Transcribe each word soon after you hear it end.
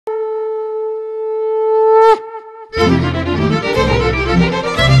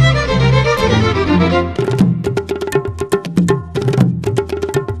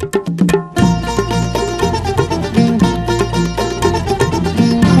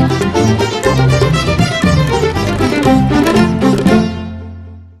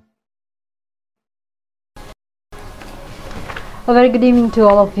A very good evening to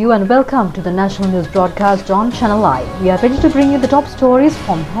all of you and welcome to the national news broadcast on Channel I. We are ready to bring you the top stories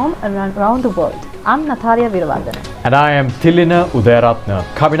from home and around the world. I'm Nathalia Veeravarthana. And I am Tilina Udayaratna.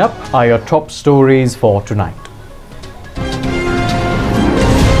 Coming up are your top stories for tonight.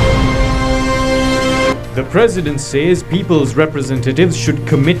 The President says people's representatives should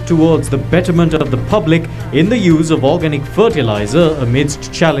commit towards the betterment of the public in the use of organic fertilizer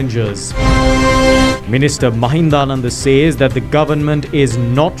amidst challenges. Minister Mahindananda says that the government is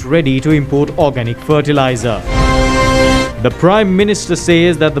not ready to import organic fertilizer. The Prime Minister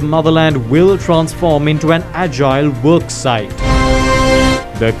says that the motherland will transform into an agile work site.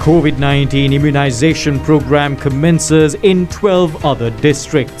 The COVID-19 immunization program commences in 12 other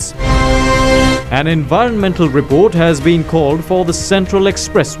districts. An environmental report has been called for the Central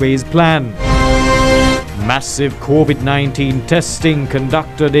Expressways plan. Massive COVID-19 testing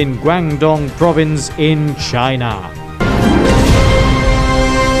conducted in Guangdong province in China.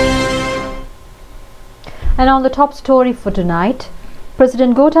 And on the top story for tonight,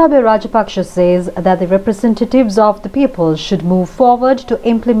 President Gotabaya Rajapaksa says that the representatives of the people should move forward to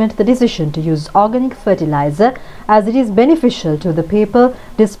implement the decision to use organic fertilizer as it is beneficial to the people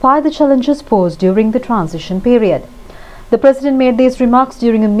despite the challenges posed during the transition period. The President made these remarks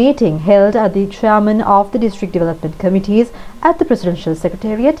during a meeting held at the chairman of the district development committees at the Presidential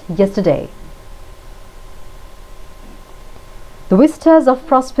Secretariat yesterday. The Vistas of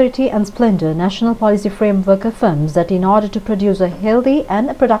Prosperity and Splendor National Policy Framework affirms that in order to produce a healthy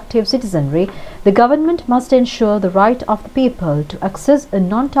and productive citizenry, the government must ensure the right of the people to access a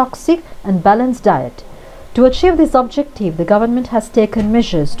non-toxic and balanced diet. To achieve this objective, the government has taken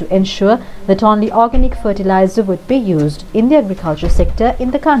measures to ensure that only organic fertilizer would be used in the agriculture sector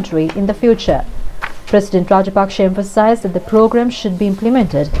in the country in the future. President Rajapaksa emphasized that the program should be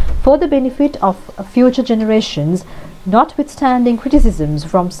implemented for the benefit of future generations, notwithstanding criticisms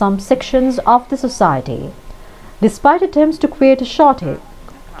from some sections of the society. Despite attempts to create a shortage,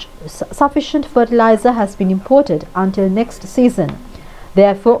 sufficient fertilizer has been imported until next season.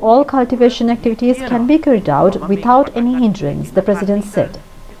 Therefore, all cultivation activities can be carried out without any hindrance, the President said.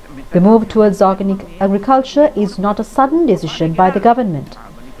 The move towards organic agriculture is not a sudden decision by the government.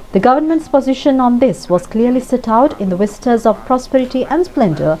 The government's position on this was clearly set out in the Vistas of Prosperity and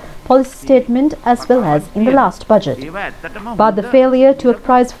Splendor policy statement as well as in the last budget. But the failure to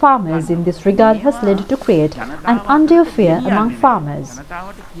apprise farmers in this regard has led to create an undue fear among farmers.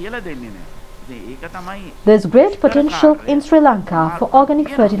 There is great potential in Sri Lanka for organic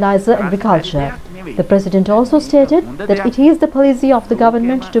fertilizer agriculture. The President also stated that it is the policy of the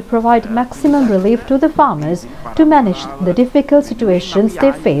government to provide maximum relief to the farmers to manage the difficult situations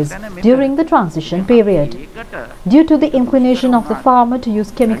they face during the transition period. Due to the inclination of the farmer to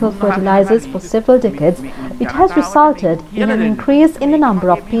use chemical fertilizers for several decades, it has resulted in an increase in the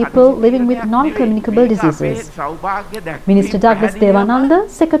number of people living with non-communicable diseases. Minister Douglas Devananda,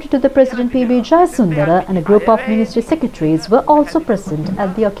 Secretary to the President P.B. Jayasundara and a group of ministry secretaries were also present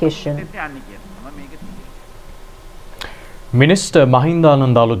at the occasion. Minister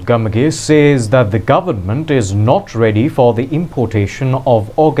Mahindananda Alutgamage says that the government is not ready for the importation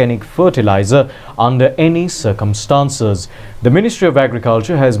of organic fertilizer under any circumstances. The Ministry of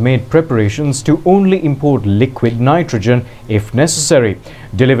Agriculture has made preparations to only import liquid nitrogen if necessary.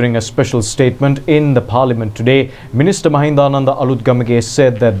 Delivering a special statement in the Parliament today, Minister Mahindananda Alutgamage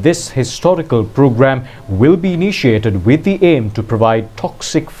said that this historical program will be initiated with the aim to provide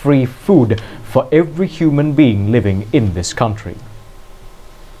toxic-free food for every human being living in this country.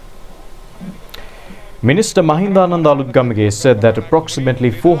 Minister Mahindananda Alutgamage said that approximately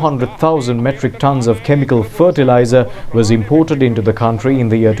 400,000 metric tons of chemical fertilizer was imported into the country in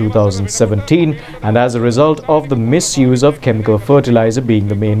the year 2017, and as a result of the misuse of chemical fertilizer being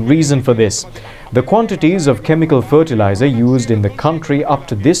the main reason for this. The quantities of chemical fertilizer used in the country up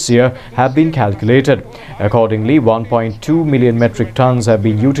to this year have been calculated. Accordingly, 1.2 million metric tons have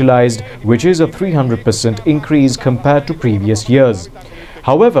been utilized, which is a 300% increase compared to previous years.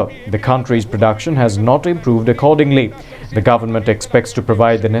 However, the country's production has not improved accordingly. The government expects to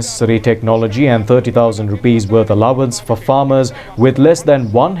provide the necessary technology and 30,000 rupees worth allowance for farmers with less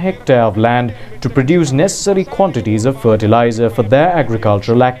than 1 hectare of land to produce necessary quantities of fertilizer for their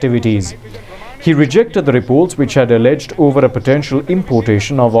agricultural activities. He rejected the reports which had alleged over a potential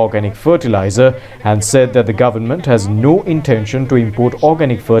importation of organic fertilizer and said that the government has no intention to import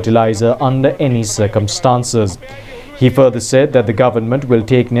organic fertilizer under any circumstances. He further said that the government will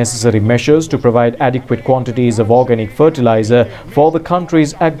take necessary measures to provide adequate quantities of organic fertilizer for the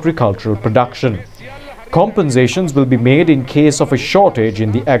country's agricultural production. Compensations will be made in case of a shortage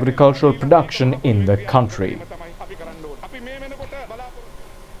in the agricultural production in the country.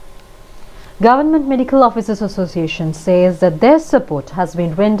 Government Medical Officers Association says that their support has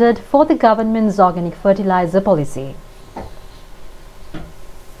been rendered for the government's organic fertilizer policy.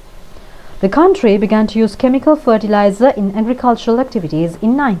 The country began to use chemical fertilizer in agricultural activities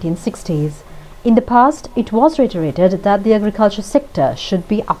in 1960s. In the past, it was reiterated that the agriculture sector should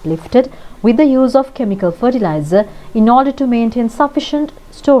be uplifted with the use of chemical fertilizer in order to maintain sufficient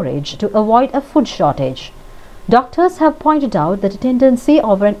storage to avoid a food shortage. Doctors have pointed out that a tendency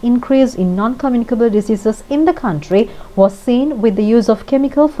of an increase in non-communicable diseases in the country was seen with the use of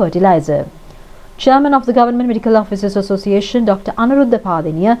chemical fertilizer. Chairman of the Government Medical Officers Association, Dr.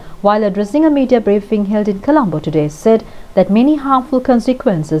 Rupavahini, while addressing a media briefing held in Colombo today, said that many harmful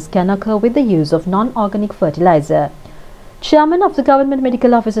consequences can occur with the use of non-organic fertilizer. Chairman of the Government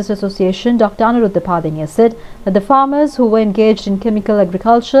Medical Officers Association, Dr. Rupavahini, said that the farmers who were engaged in chemical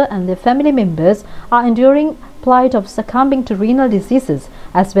agriculture and their family members are enduring plight of succumbing to renal diseases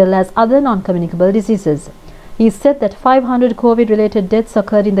as well as other non-communicable diseases. He said that 500 COVID-related deaths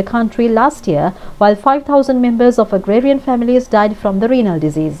occurred in the country last year, while 5,000 members of agrarian families died from the renal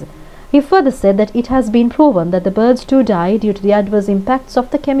disease. He further said that it has been proven that the birds do die due to the adverse impacts of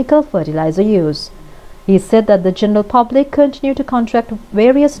the chemical fertilizer use. He said that the general public continue to contract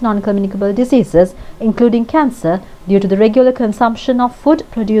various non-communicable diseases, including cancer, due to the regular consumption of food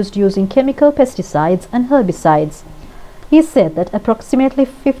produced using chemical pesticides and herbicides. He said that approximately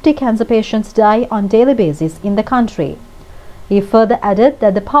 50 cancer patients die on a daily basis in the country. He further added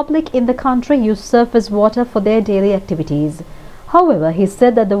that the public in the country use surface water for their daily activities. However, he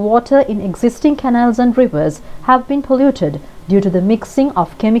said that the water in existing canals and rivers have been polluted due to the mixing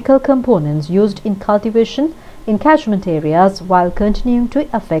of chemical components used in cultivation in catchment areas while continuing to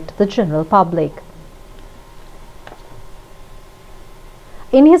affect the general public.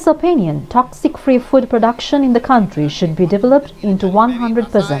 In his opinion, toxic-free food production in the country should be developed into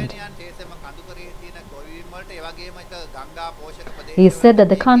 100%. He said that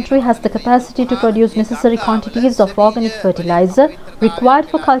the country has the capacity to produce necessary quantities of organic fertilizer required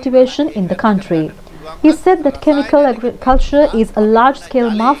for cultivation in the country. He said that chemical agriculture is a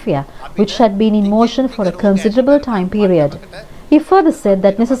large-scale mafia which had been in motion for a considerable time period. He further said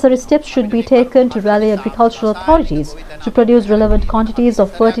that necessary steps should be taken to rally agricultural authorities to produce relevant quantities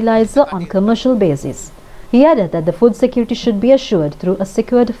of fertilizer on commercial basis. He added that the food security should be assured through a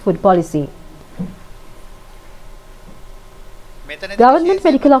secured food policy. Government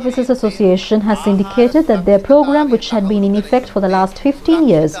Medical Officers Association has indicated that their program, which had been in effect for the last 15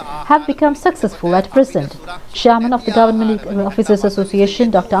 years, have become successful at present. Chairman of the Government Medical Officers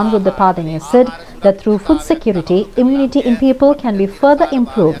Association, Dr. Rupavahini, said that through food security, immunity in people can be further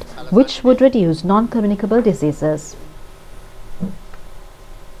improved, which would reduce non-communicable diseases.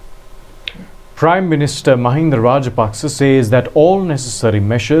 Prime Minister Mahinda Rajapaksa says that all necessary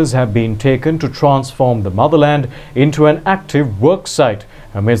measures have been taken to transform the motherland into an active work site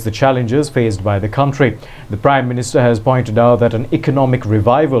amidst the challenges faced by the country. The Prime Minister has pointed out that an economic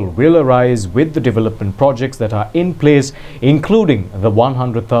revival will arise with the development projects that are in place, including the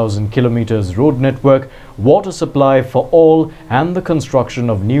 100,000 kilometers road network, water supply for all, and the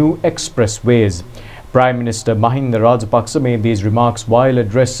construction of new expressways. Prime Minister Mahinda Rajapaksa made these remarks while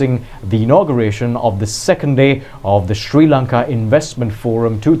addressing the inauguration of the second day of the Sri Lanka Investment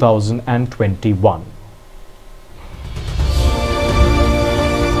Forum 2021.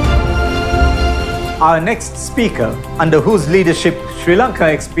 Our next speaker, under whose leadership Sri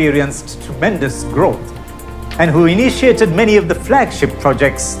Lanka experienced tremendous growth and who initiated many of the flagship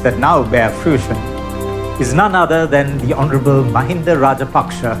projects that now bear fruition, is none other than the Honorable Mahinda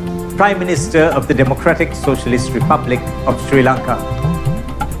Rajapaksa, Prime Minister of the Democratic Socialist Republic of Sri Lanka.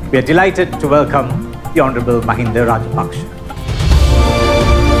 We are delighted to welcome the Honorable Mahinda Rajapaksa.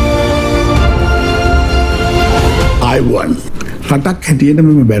 I won. රටක් හැටියට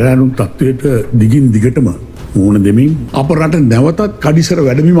මෙම බැරෑරුම් තත්ත්වයට දිගින් දිගටම මුහුණ දෙමින් අප රට නැවතත් කඩිසර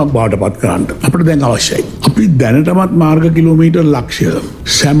වැඩමීමක් බවට පත් කරන්න අපට දැන් අවශ්‍යයි. අපි දැනටමත් මාර්ග කිලෝමීටර් ලක්ෂය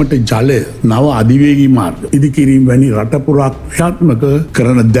සැමට ජලය නව අධිවේගී මාර්ග ඉදිකිරීම වැනි රට පුරා ක්‍රියාත්මක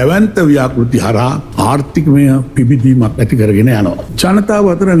කරන දැවැන්ත ව්‍යාපෘති හරහා ආර්ථිකමය පිබිදීමක් ඇති කරගෙන යනවා.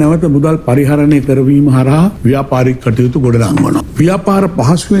 ජනතාව අතර නැවත මුදල් පරිහරණය කරවීම හරහා ව්‍යාපාරික කටයුතු ගොඩනංවනවා. ව්‍යාපාර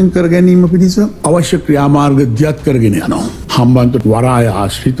පහසුවෙන් කර ගැනීම පිණිස අවශ්‍ය ක්‍රියාමාර්ග දියත් කරගෙන යනවා. හම්බන්තොට වරාය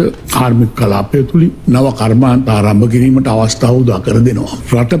ආශ්‍රිත කාර්මික කලාපය තුලින් නව කර්මාන්ත ආරම්භ කිරීමට අවස්ථාව උදා කර දෙනවා.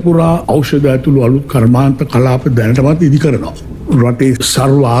 රට පුරා ඖෂධ ඇතුළු අලුත් කර්මාන්ත කලාප දැනටමත් ඉදි කරනවා. රටේ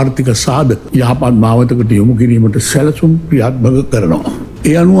සර්ව ආර්ථික සාධක යහපත් මාවතකට යොමු කිරීමට සැලසුම් ක්‍රියාත්මක කරනවා.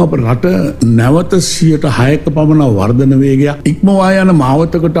 ඒ අනුව අප රට නැවත 106ක පමණ වර්ධන වේගයක් ඉක්මවා යන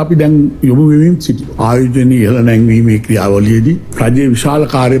මාවතකට අපි දැන් යොමු වෙමින් සිටිනවා. ආයෝජනීය ඉහළ නැංවීමේ ක්‍රියාවලියේදී රජයේ විශාල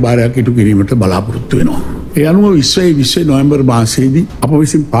කාර්යභාරයක් ඉටු කිරීමට බලාපොරොත්තු වෙනවා. ඒ අනුව 2020 නොවැම්බර් මාසයේදී අප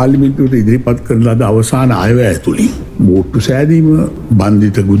විසින් පාර්ලිමේන්තුවට ඉදිරිපත් කරන ලද අවසාන අයවැය ඇතුළින් බෝට්ටු සෑදීම,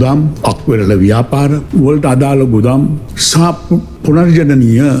 බන්ධිත ගුදාම්, අක්වෙරළ ව්‍යාපාර වලට අදාළ ගුදාම් සහ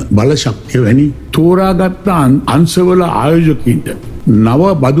පුනර්ජනනීය බලශක්තිය වැනි තෝරාගත් අංශවල ආයෝජකයින්ට නව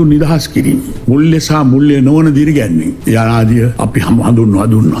බදු නිදහස් කිරීම, මුල්‍ය සහ මුල්‍ය නොවන දිරිගැන්වීම යනාදිය අපි හඳුන්වා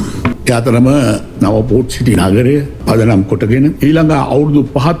දුන්නා. ඒ අතරම නව පෝට් සිටි නගරය පදනම් කොටගෙන ඊළඟ අවුරුදු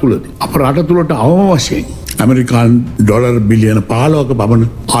 5 තුළදී අප රට තුළට අවම වශයෙන් ඇමරිකානු ඩොලර් බිලියන 15ක පමණ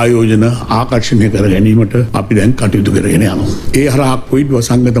ආයෝජන ආකර්ෂණය කර ගැනීමට අපි දැන් කටයුතු කරගෙන යනවා. ඒ හරහා කොවිඩ්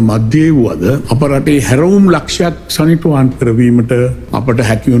වසංගත මැදයේ වුවද අප රටේ හැරවුම් ලක්ෂයක් සනිටුහන් කරවීමට අපට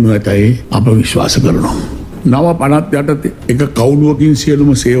හැකි වනු ඇතැයි අප විශ්වාස කරනවා. නව 58 එක කවුළුවකින් සියලුම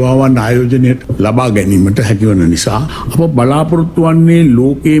සේවාවන් ආයෝජනයට ලබා ගැනීමට හැකිවන නිසා අප බලාපොරොත්තු වන්නේ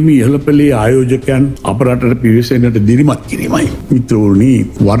ලෝකයේම ඉහළ පෙළේ ආයෝජකයන් අප රටට පිවිසෙන්නට දිරිමත් කිරීමයි. මිත්‍රවරුනි,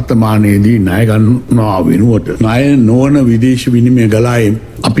 වර්තමානයේදී ණය ගන්නවා වෙනුවට ණය නොවන විදේශ විනිමය ගලායීම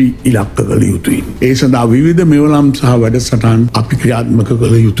අපි ඉලක්ක කළ යුතුයි. ඒ සඳහා විවිධ මෙවලම් සහ වැඩසටහන් අපි ක්‍රියාත්මක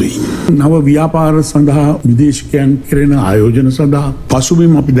කළ යුතුයි. නව ව්‍යාපාර සඳහා විදේශිකයන් කෙරෙන ආයෝජන සඳහා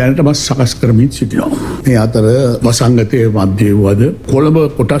පසුබිම් අපි දැනටමත් සකස් කරමින් සිටිනවා. මේ අතර වසංගතයේ මැදයේ වුවද කොළඹ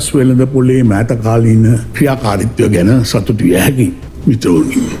කොටස් වෙළඳ පොලේ මෑතකාලීන ක්‍රියාකාරීත්වය ගැන සතුටු විය හැකියි.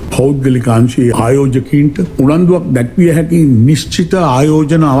 මිත්‍රවරුනි, පෞද්ගලික අංශයේ ආයෝජකයින්ට උනන්දුවක් දැක්විය හැකි නිශ්චිත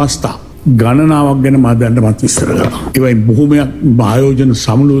ආයෝජන අවස්ථා ගණනාවක් ගැන මා දැනටමත් විස්තර කරනවා. ඒවයි බොහෝමයක් ආයෝජන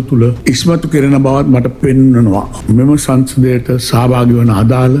සමුළුව තුළ ඉස්මතු කෙරෙන බවත් මට පෙන්වනවා. මෙම සංසදයට සහභාගී වන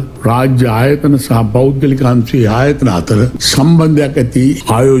අදාළ රාජ්‍ය ආයතන සහ පෞද්ගලික අංශයේ ආයතන අතර සම්බන්ධයක් ඇති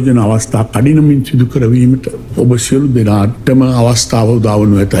ආයෝජන අවස්ථා කඩිනමින් සිදු කරවීමට ඔබ සියලු දෙනාටම අවස්ථාව උදා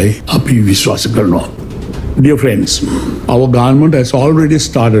වනු ඇතැයි අපි විශ්වාස කරනවා. Dear friends, our government has already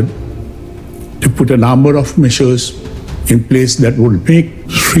started to put a number of measures in place that would make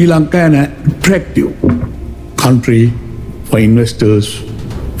Sri Lanka an attractive country for investors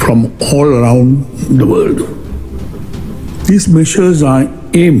from all around the world. These measures are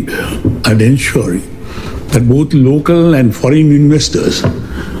aimed at ensuring that both local and foreign investors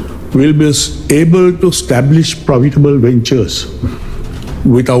will be able to establish profitable ventures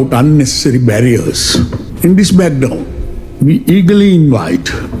without unnecessary barriers. In this background, we eagerly invite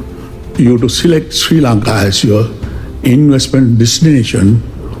you to select Sri Lanka as your investment destination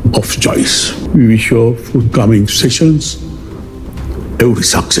of choice. We wish your forthcoming sessions every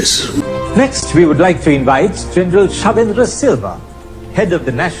success. Next, we would like to invite General Shavendra Silva, Head of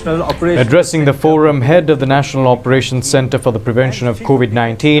the National Operations. Addressing the forum, Head of the National Operations Center for the Prevention of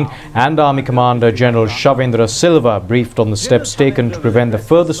COVID-19 and Army Commander General Shavendra Silva briefed on the steps taken to prevent the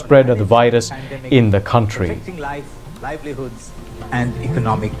further spread of the virus in the country. Affecting life, livelihoods and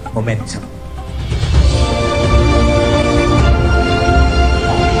economic momentum.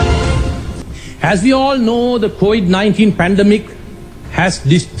 As we all know, the COVID-19 pandemic has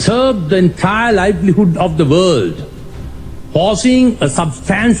disturbed the entire livelihood of the world, posing a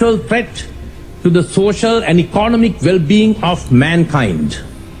substantial threat to the social and economic well-being of mankind.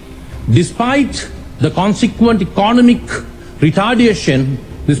 Despite the consequent economic retardation,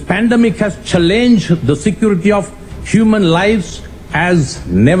 this pandemic has challenged the security of human lives as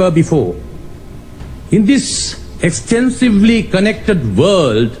never before. In this extensively connected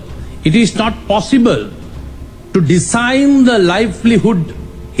world, it is not possible to design the livelihood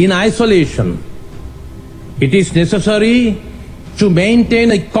in isolation. It is necessary to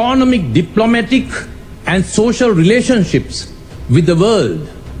maintain economic, diplomatic and social relationships with the world.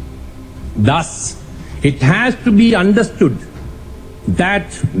 Thus, it has to be understood that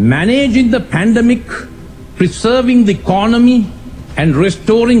managing the pandemic, preserving the economy and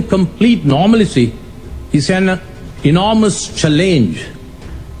restoring complete normalcy is an enormous challenge.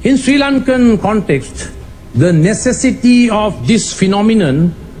 In Sri Lankan context, the necessity of this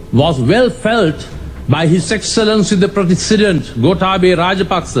phenomenon was well felt by His Excellency the President Gotabaya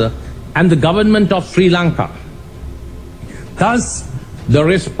Rajapaksa and the government of Sri Lanka. Thus, the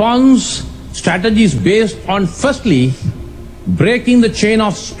response strategy is based on firstly, breaking the chain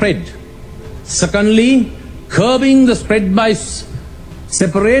of spread. Secondly, curbing the spread by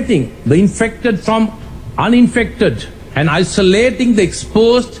separating the infected from uninfected and isolating the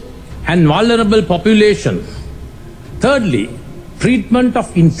exposed and vulnerable population. Thirdly, treatment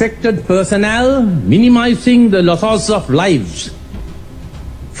of infected personnel, minimizing the losses of lives.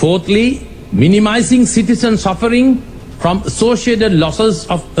 Fourthly, minimizing citizen suffering from associated losses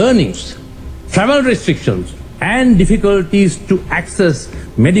of earnings. Travel restrictions and difficulties to access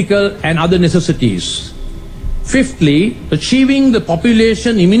medical and other necessities. Fifthly, achieving the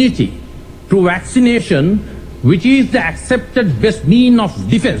population immunity through vaccination, which is the accepted best means of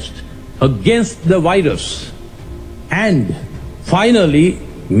defense against the virus. And finally,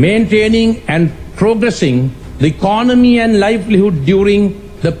 maintaining and progressing the economy and livelihood during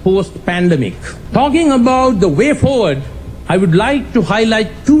the post-pandemic. Talking about the way forward, I would like to highlight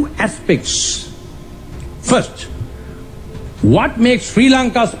two aspects. First, what makes Sri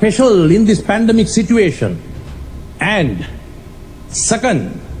Lanka special in this pandemic situation? And second,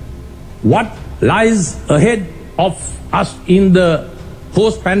 what lies ahead of us in the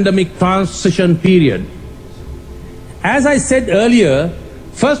post-pandemic transition period? As I said earlier,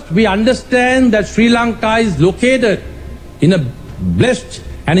 first we understand that Sri Lanka is located in a blessed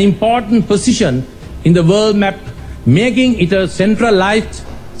and important position in the world map, making it a centralized,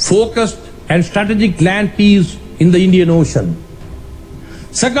 focused and strategic land piece in the Indian Ocean.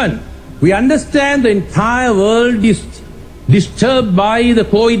 Second, we understand the entire world is disturbed by the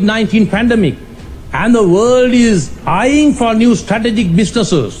COVID-19 pandemic, and the world is eyeing for new strategic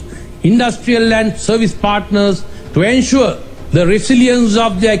businesses, industrial and service partners to ensure the resilience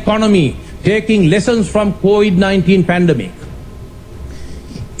of the economy, taking lessons from COVID-19 pandemic.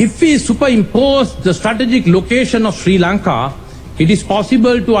 If we superimpose the strategic location of Sri Lanka, it is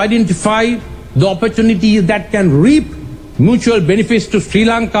possible to identify the opportunities that can reap mutual benefits to Sri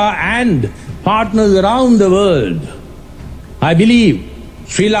Lanka and partners around the world. I believe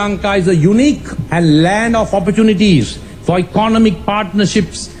Sri Lanka is a unique and land of opportunities for economic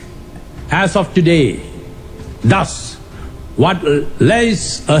partnerships as of today. Thus, what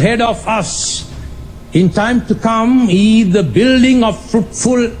lies ahead of us in time to come is the building of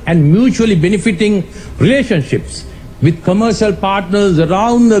fruitful and mutually benefiting relationships with commercial partners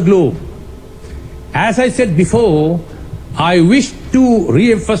around the globe. As I said before, I wish to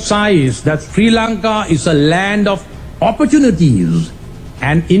re-emphasize that Sri Lanka is a land of opportunities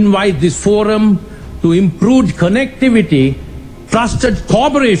and invite this forum to improved connectivity, trusted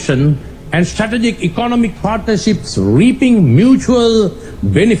cooperation and strategic economic partnerships reaping mutual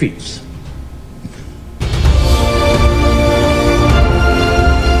benefits.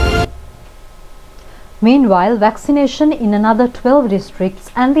 Meanwhile, vaccination in another 12 districts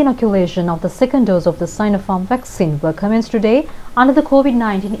and the inoculation of the second dose of the Sinopharm vaccine were commenced today under the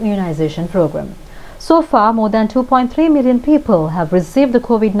COVID-19 immunization program. So far, more than 2.3 million people have received the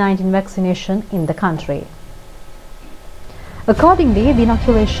COVID-19 vaccination in the country. Accordingly, the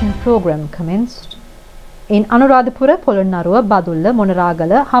inoculation program commenced in Anuradhapura, Polonnaruwa, Badulla,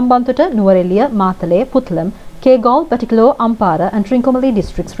 Monaragala, Hambantota, Nuwareliya, Matale, Puttalam, Kegol, Battikaloa, Ampara and Trincomalee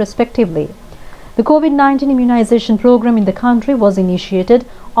districts respectively. The COVID-19 immunization program in the country was initiated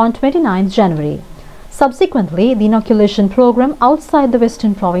on 29 January. Subsequently, the inoculation program outside the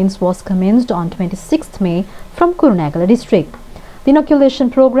Western Province was commenced on 26 May from Kurunegala district. The inoculation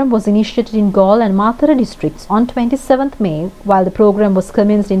program was initiated in Galle and Mathura districts on 27 May, while the program was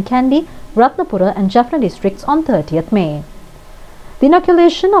commenced in Kandy, Ratnapura and Jaffna districts on 30th May. The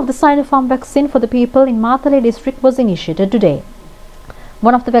inoculation of the Sinopharm vaccine for the people in Mathale district was initiated today.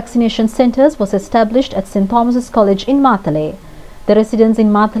 One of the vaccination centers was established at St. Thomas's College in Mathale. The residents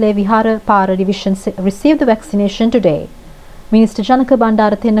in Mathale Vihara Para division received the vaccination today. Minister Janaka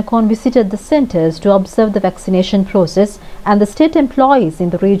Bandara Tennakon visited the centers to observe the vaccination process, and the state employees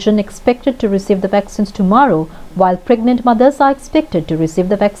in the region expected to receive the vaccines tomorrow, while pregnant mothers are expected to receive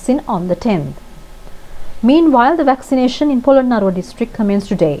the vaccine on the 10th. Meanwhile, the vaccination in Polonnaruwa district commenced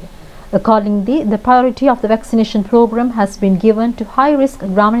today. Accordingly, the priority of the vaccination program has been given to high-risk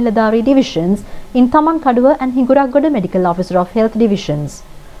Ramaniladari divisions in Tamankaduwa and Hinguragoda Medical Officer of Health divisions.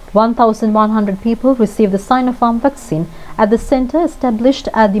 1,100 people received the Sinopharm vaccine at the centre established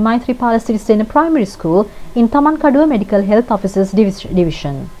at the Maithripala Sirisena Primary School in Tamankaduwa Medical Health Officers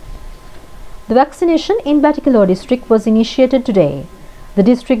Division. The vaccination in Battikaloa district was initiated today. The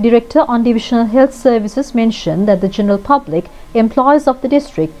district director on divisional health services mentioned that the general public, employees of the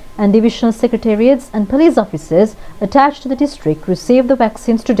district and divisional secretariats and police officers attached to the district received the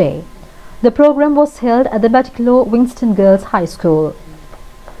vaccines today. The program was held at the Battikaloa Winston Girls High School.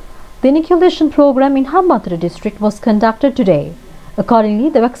 The inoculation program in Hambantota district was conducted today. Accordingly,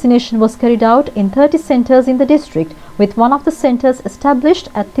 the vaccination was carried out in 30 centers in the district, with one of the centers established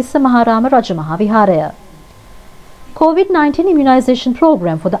at Tissa Maharama Rajamaha Viharaya. COVID-19 immunization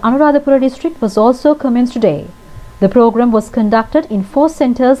program for the Anuradhapura district was also commenced today. The program was conducted in 4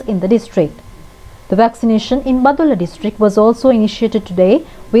 centers in the district. The vaccination in Badulla district was also initiated today,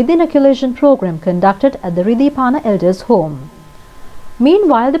 with the inoculation program conducted at the Ridipana Elders Home.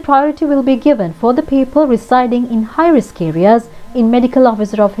 Meanwhile, the priority will be given for the people residing in high-risk areas in Medical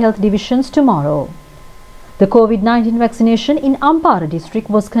Officer of Health divisions tomorrow. The COVID-19 vaccination in Ampara district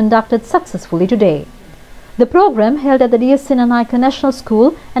was conducted successfully today. The program held at the DS Senanayaka National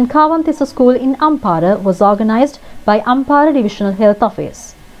School and Kawantisa School in Ampara was organized by Ampara Divisional Health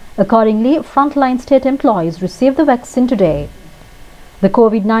Office. Accordingly, frontline state employees received the vaccine today. The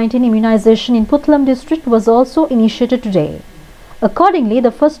COVID-19 immunization in Puttalam district was also initiated today. Accordingly,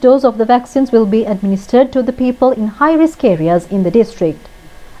 the first dose of the vaccines will be administered to the people in high-risk areas in the district.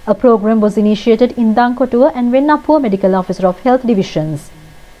 A program was initiated in Dankotua and Vennapuwa Medical Officer of Health divisions.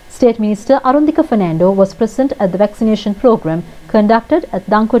 State Minister Arundika Fernando was present at the vaccination program conducted at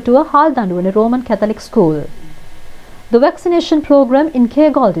Dankotua Haldanduwana Roman Catholic School. The vaccination program in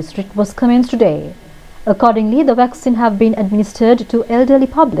Kegol district was commenced today. Accordingly, the vaccine have been administered to elderly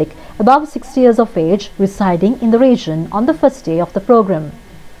public above 60 years of age residing in the region on the first day of the program.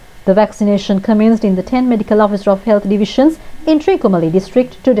 The vaccination commenced in the 10 Medical Officer of Health divisions in Trikumali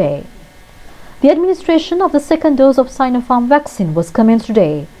district today. The administration of the second dose of Sinopharm vaccine was commenced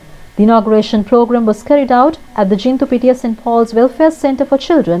today. The inauguration program was carried out at the Jintupitiya St. Paul's Welfare Centre for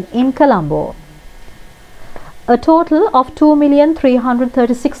Children in Colombo. A total of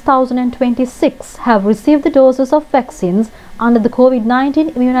 2,336,026 have received the doses of vaccines under the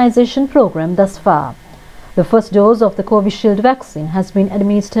COVID-19 immunization program thus far. The first dose of the Covishield vaccine has been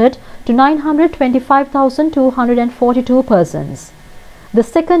administered to 925,242 persons. The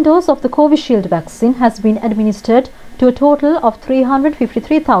second dose of the Covishield vaccine has been administered to a total of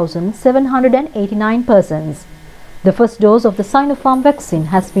 353,789 persons. The first dose of the Sinopharm vaccine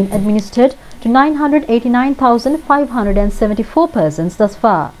has been administered to 989,574 persons thus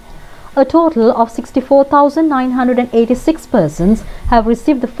far. A total of 64,986 persons have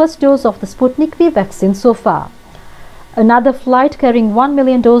received the first dose of the Sputnik V vaccine so far. Another flight carrying 1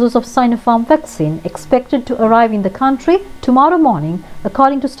 million doses of Sinopharm vaccine expected to arrive in the country tomorrow morning,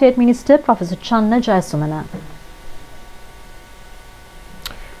 according to State Minister Professor Channa Jayasumana.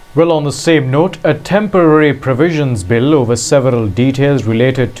 Well, on the same note, a temporary provisions bill over several details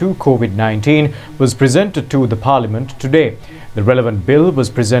related to COVID-19 was presented to the Parliament today. The relevant bill was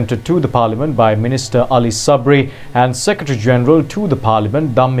presented to the Parliament by Minister Ali Sabri, and Secretary General to the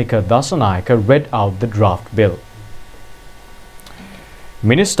Parliament Dhammika Dasanayaka read out the draft bill.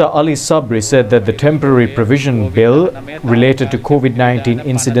 Minister Ali Sabri said that the temporary provision bill related to COVID-19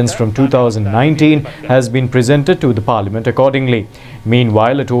 incidents from 2019 has been presented to the Parliament accordingly.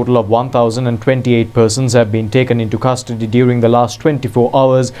 Meanwhile, a total of 1,028 persons have been taken into custody during the last 24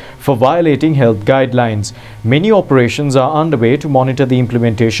 hours for violating health guidelines. Many operations are underway to monitor the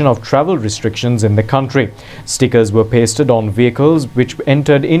implementation of travel restrictions in the country. Stickers were pasted on vehicles which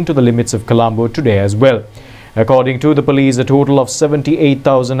entered into the limits of Colombo today as well. According to the police, a total of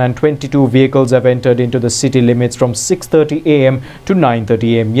 78,022 vehicles have entered into the city limits from 6:30 a.m. to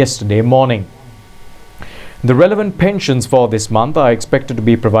 9:30 a.m. yesterday morning. The relevant pensions for this month are expected to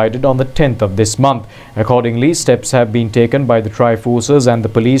be provided on the 10th of this month. Accordingly, steps have been taken by the Tri-Forces and the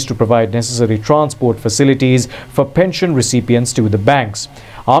police to provide necessary transport facilities for pension recipients to the banks.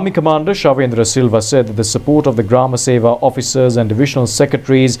 Army Commander Shavendra Silva said that the support of the Grama Seva officers and divisional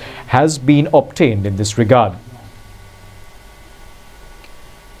secretaries has been obtained in this regard.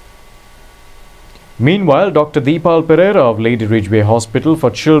 Meanwhile, Dr. Deepal Pereira of Lady Ridgeway Hospital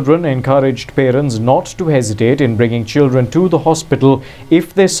for Children encouraged parents not to hesitate in bringing children to the hospital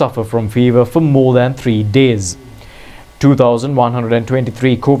if they suffer from fever for more than 3 days.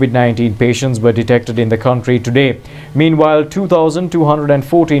 2,123 COVID-19 patients were detected in the country today. Meanwhile,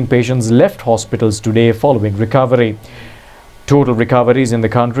 2,214 patients left hospitals today following recovery. Total recoveries in the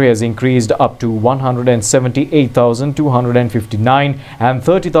country has increased up to 178,259 and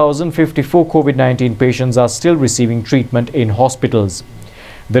 30,054 COVID-19 patients are still receiving treatment in hospitals.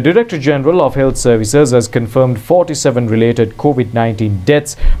 The Director General of Health Services has confirmed 47 related COVID-19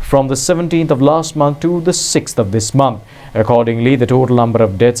 deaths from the 17th of last month to the 6th of this month. Accordingly, the total number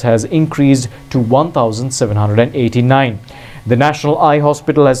of deaths has increased to 1,789. The National Eye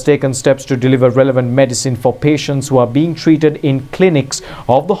Hospital has taken steps to deliver relevant medicine for patients who are being treated in clinics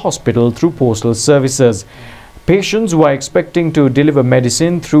of the hospital through postal services. Patients who are expecting to deliver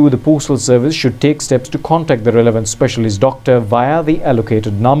medicine through the postal service should take steps to contact the relevant specialist doctor via the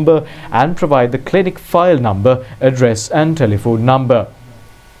allocated number and provide the clinic file number, address and telephone number.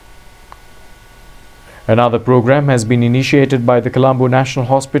 Another program has been initiated by the Colombo National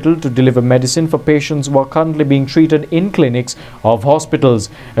Hospital to deliver medicine for patients who are currently being treated in clinics of hospitals.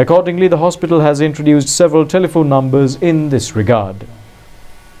 Accordingly, the hospital has introduced several telephone numbers in this regard.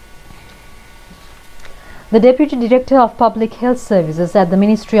 The Deputy Director of Public Health Services at the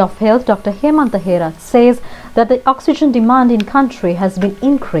Ministry of Health, Dr. Hemantha Herath, says that the oxygen demand in country has been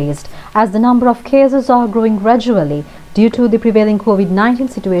increased as the number of cases are growing gradually due to the prevailing COVID-19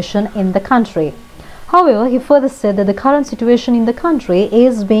 situation in the country. However, he further said that the current situation in the country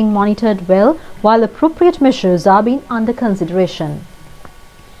is being monitored well, while appropriate measures are being under consideration.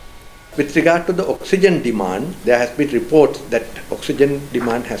 With regard to the oxygen demand, there has been reports that oxygen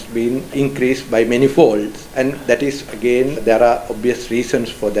demand has been increased by many folds, and that is again, there are obvious reasons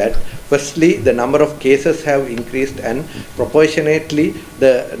for that. Firstly, the number of cases have increased, and proportionately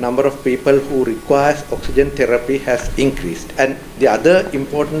the number of people who require oxygen therapy has increased. And the other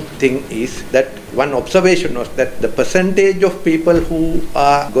important thing is that one observation was that the percentage of people who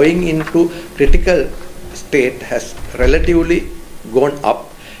are going into critical state has relatively gone up,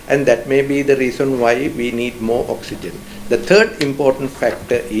 and that may be the reason why we need more oxygen. The third important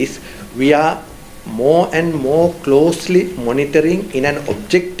factor is we are more and more closely monitoring in an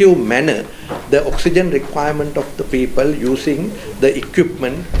objective manner the oxygen requirement of the people using the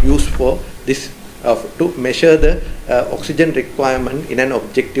equipment used for this to measure the oxygen requirement in an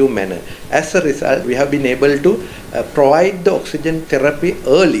objective manner. As a result, we have been able to provide the oxygen therapy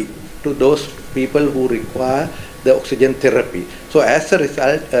early to those people who require the oxygen therapy. So as a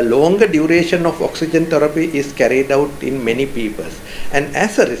result, a longer duration of oxygen therapy is carried out in many people. And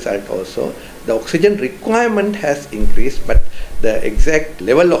as a result also, the oxygen requirement has increased, but the exact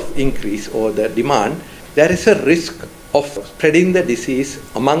level of increase or the demand, there is a risk of spreading the disease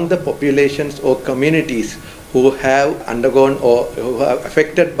among the populations or communities who have undergone or who are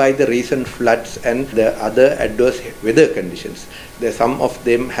affected by the recent floods and the other adverse weather conditions. Some of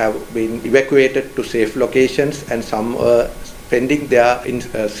them have been evacuated to safe locations, and some spending their in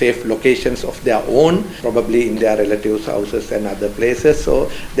safe locations of their own, probably in their relatives' houses and other places.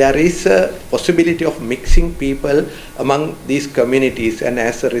 So there is a possibility of mixing people among these communities, and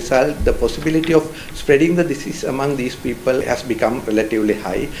as a result, the possibility of spreading the disease among these people has become relatively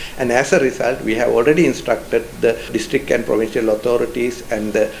high. And as a result, we have already instructed the district and provincial authorities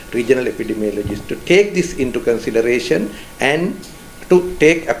and the regional epidemiologists to take this into consideration and to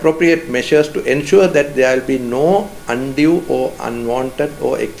take appropriate measures to ensure that there will be no undue or unwanted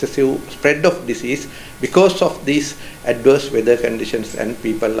or excessive spread of disease because of these adverse weather conditions, and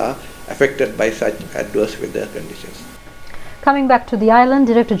people are affected by such adverse weather conditions. Coming back to the island,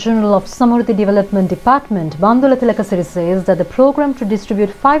 Director General of Samurdhi Development Department, Bandula Tilakasiri, says that the program to distribute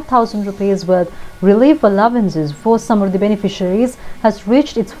 5,000 rupees worth relief allowances for Samurdhi beneficiaries has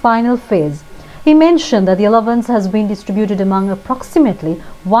reached its final phase. He mentioned that the allowance has been distributed among approximately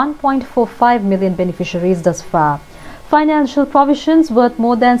 1.45 million beneficiaries thus far. Financial provisions worth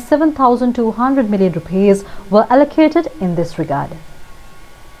more than 7,200 million rupees were allocated in this regard.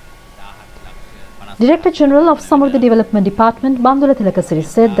 Director General of Samurdhi Development Department, Bandula Tilakasiri,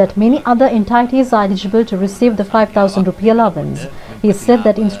 said that many other entities are eligible to receive the 5,000 rupee allowance. He said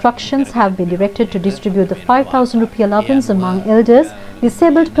that instructions have been directed to distribute the 5,000 rupee allowance among elders,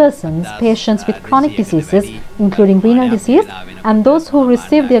 disabled persons, patients with chronic diseases, including renal disease, and those who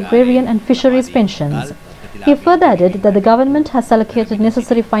receive the agrarian and fisheries pensions. He further added that the government has allocated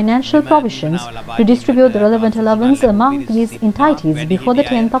necessary financial provisions to distribute the relevant allowance among these entities before the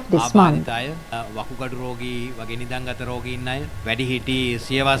 10th of this month. වකුගඩු රෝගී වගේ නිදන්ගත රෝගීන් අය වැඩිහිටි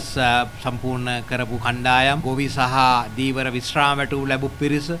සියවස් සම්පූර්ණ කරපු කණ්ඩායම් ගොවි සහ දීවර විශ්‍රාමයට ලැබු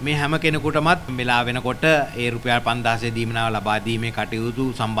පිරිස මේ හැම කෙනෙකුටමත් වෙලා වෙනකොට ඒ රුපියල් 5000 දීමනාව ලබා දීමේ කටයුතු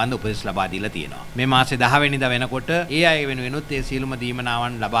සම්බන්ධ උපදෙස් ලබා දීලා තියෙනවා. මේ මාසේ 10 වෙනිදා වෙනකොට ඒ අය වෙනුවෙනුත් ඒ සියලුම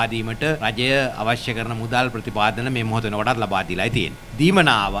දීමනාවන් ලබා දීමට රජය අවශ්‍ය කරන මුදල් ප්‍රතිපාදන මේ මොහොත වෙනකොටත් ලබා දීලායි තියෙන්නේ.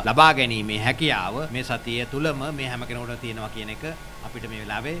 දීමනාව ලබා ගැනීමේ හැකියාව මේ සතිය තුලම මේ හැම කෙනෙකුට තියෙනවා කියන එක අපිට මේ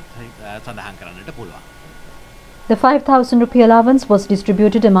වෙලාවේ සඳහන් කරන්නට පුළුවන්. The 5,000 rupee allowance was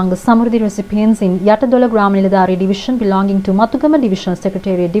distributed among the Samurdhi recipients in Yatadola Gram Niladhari division belonging to Matugama Divisional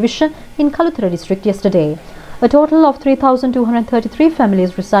Secretariat Division in Kaluthara district yesterday. A total of 3,233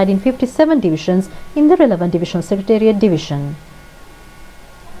 families reside in 57 divisions in the relevant Divisional Secretariat Division.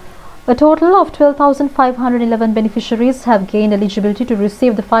 A total of 12,511 beneficiaries have gained eligibility to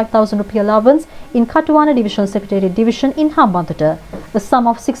receive the 5,000 rupee allowance in Katuwana Divisional Secretariat Division in Hambantota. A sum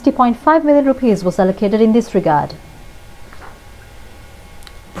of 60.5 million rupees was allocated in this regard.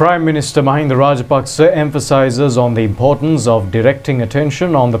 Prime Minister Mahinda Rajapaksa emphasizes on the importance of directing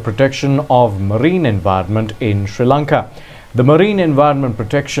attention on the protection of marine environment in Sri Lanka. The Marine Environment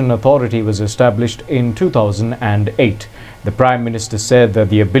Protection Authority was established in 2008. The Prime Minister said that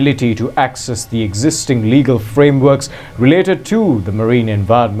the ability to access the existing legal frameworks related to the marine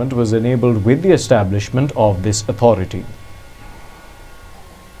environment was enabled with the establishment of this authority.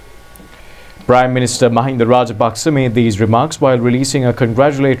 Prime Minister Mahinda Rajapaksa made these remarks while releasing a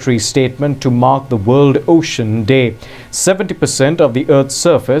congratulatory statement to mark the World Ocean Day. 70% of the Earth's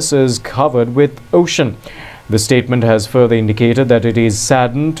surface is covered with ocean. The statement has further indicated that it is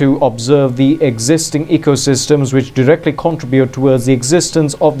saddened to observe the existing ecosystems which directly contribute towards the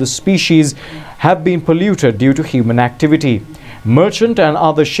existence of the species have been polluted due to human activity. Merchant and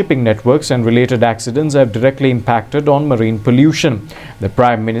other shipping networks and related accidents have directly impacted on marine pollution. The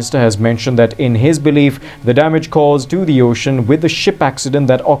Prime Minister has mentioned that in his belief, the damage caused to the ocean with the ship accident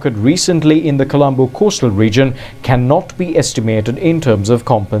that occurred recently in the Colombo coastal region cannot be estimated in terms of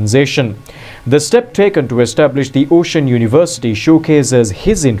compensation. The step taken to establish the Ocean University showcases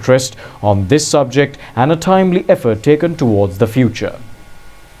his interest on this subject and a timely effort taken towards the future.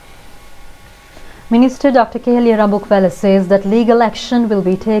 Minister Dr. Keheliya Rupavahini says that legal action will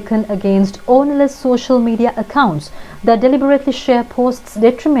be taken against ownerless social media accounts that deliberately share posts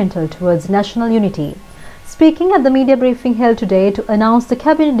detrimental towards national unity. Speaking at the media briefing held today to announce the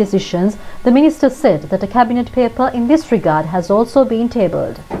cabinet decisions, the minister said that a cabinet paper in this regard has also been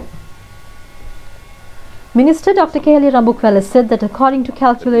tabled. Minister Dr. Keheliya Rupavahini said that according to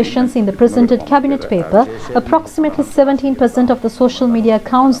calculations in the presented cabinet paper, approximately 17% of the social media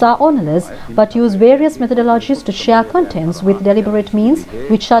accounts are ownerless but use various methodologies to share contents with deliberate means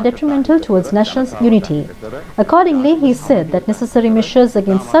which are detrimental towards national unity. Accordingly, he said that necessary measures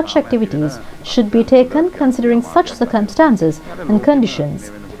against such activities should be taken considering such circumstances and conditions.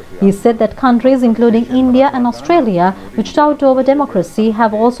 He said that countries including India and Australia, which tout over democracy,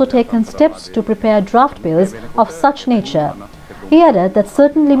 have also taken steps to prepare draft bills of such nature. He added that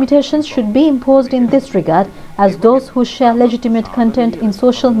certain limitations should be imposed in this regard, as those who share legitimate content in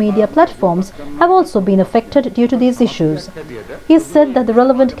social media platforms have also been affected due to these issues. He said that the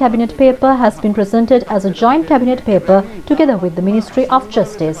relevant cabinet paper has been presented as a joint cabinet paper together with the Ministry of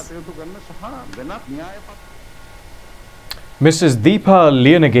Justice. Mrs. Deepa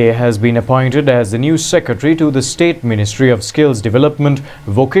Liyanage has been appointed as the new secretary to the State Ministry of Skills Development,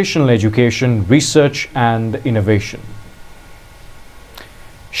 Vocational Education, Research and Innovation.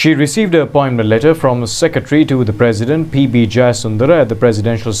 She received an appointment letter from the Secretary to the President P.B. Jayasundara at the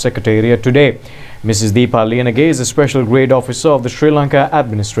Presidential Secretariat today. Mrs. Deepa Liyanage is a special grade officer of the Sri Lanka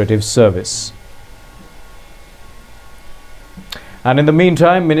Administrative Service. And in the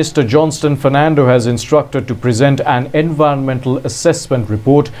meantime, Minister Johnston Fernando has instructed to present an environmental assessment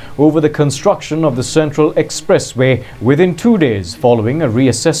report over the construction of the Central Expressway within 2 days following a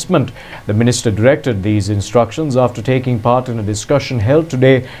reassessment. The minister directed these instructions after taking part in a discussion held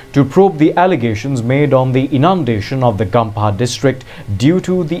today to probe the allegations made on the inundation of the Gampaha district due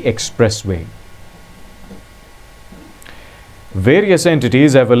to the expressway. Various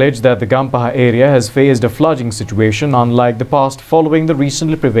entities have alleged that the Gampaha area has faced a flooding situation unlike the past following the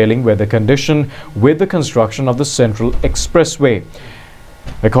recently prevailing weather condition with the construction of the Central Expressway.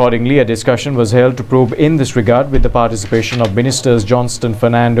 Accordingly, a discussion was held to probe in this regard with the participation of Ministers Johnston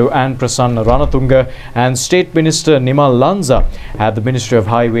Fernando and Prasanna Ranatunga and State Minister Nimal Lanza at the Ministry of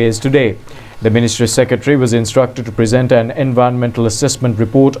Highways today. The Ministry Secretary was instructed to present an environmental assessment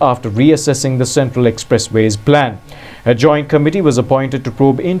report after reassessing the Central Expressway's plan. A joint committee was appointed to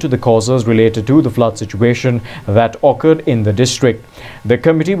probe into the causes related to the flood situation that occurred in the district. The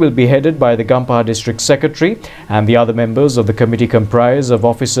committee will be headed by the Gampaha District Secretary, and the other members of the committee comprise of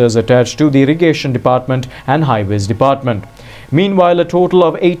officers attached to the Irrigation Department and Highways Department. Meanwhile, a total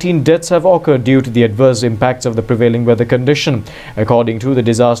of 18 deaths have occurred due to the adverse impacts of the prevailing weather condition. According to the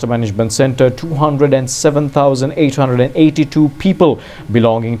Disaster Management Centre, 207,882 people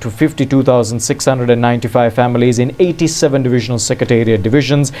belonging to 52,695 families in 87 divisional secretariat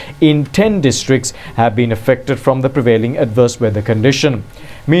divisions in 10 districts have been affected from the prevailing adverse weather condition.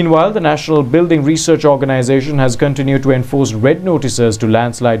 Meanwhile, the National Building Research Organisation has continued to enforce red notices to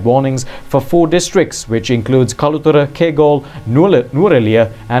landslide warnings for 4 districts, which includes Kalutara, Kegol,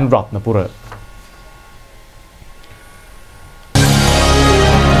 Nuwara and Ratnapura.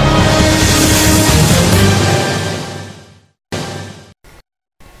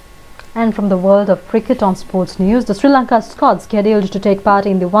 And from the world of cricket on sports news, the Sri Lanka squad scheduled to take part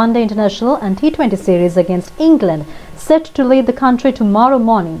in the One-Day International and T20 series against England, set to lead the country tomorrow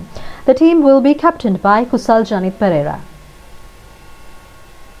morning. The team will be captained by Kusal Janit Pereira.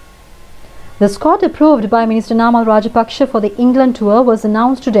 The squad approved by Minister Namal Rajapaksa for the England tour was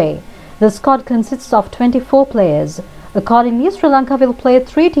announced today. The squad consists of 24 players. Accordingly, Sri Lanka will play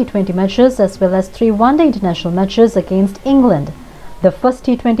 3 T20 matches as well as 3 One-Day International matches against England. The first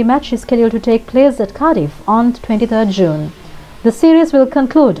T20 match is scheduled to take place at Cardiff on 23rd June. The series will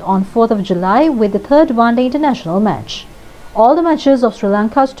conclude on 4th of July with the third One-Day International match. All the matches of Sri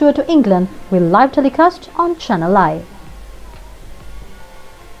Lanka's tour to England will live telecast on ChannelEye.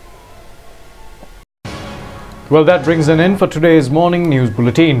 Well, that brings an end for today's morning news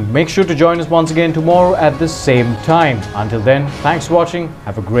bulletin. Make sure to join us once again tomorrow at the same time. Until then, thanks for watching.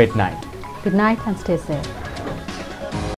 Have a great night. Good night and stay safe.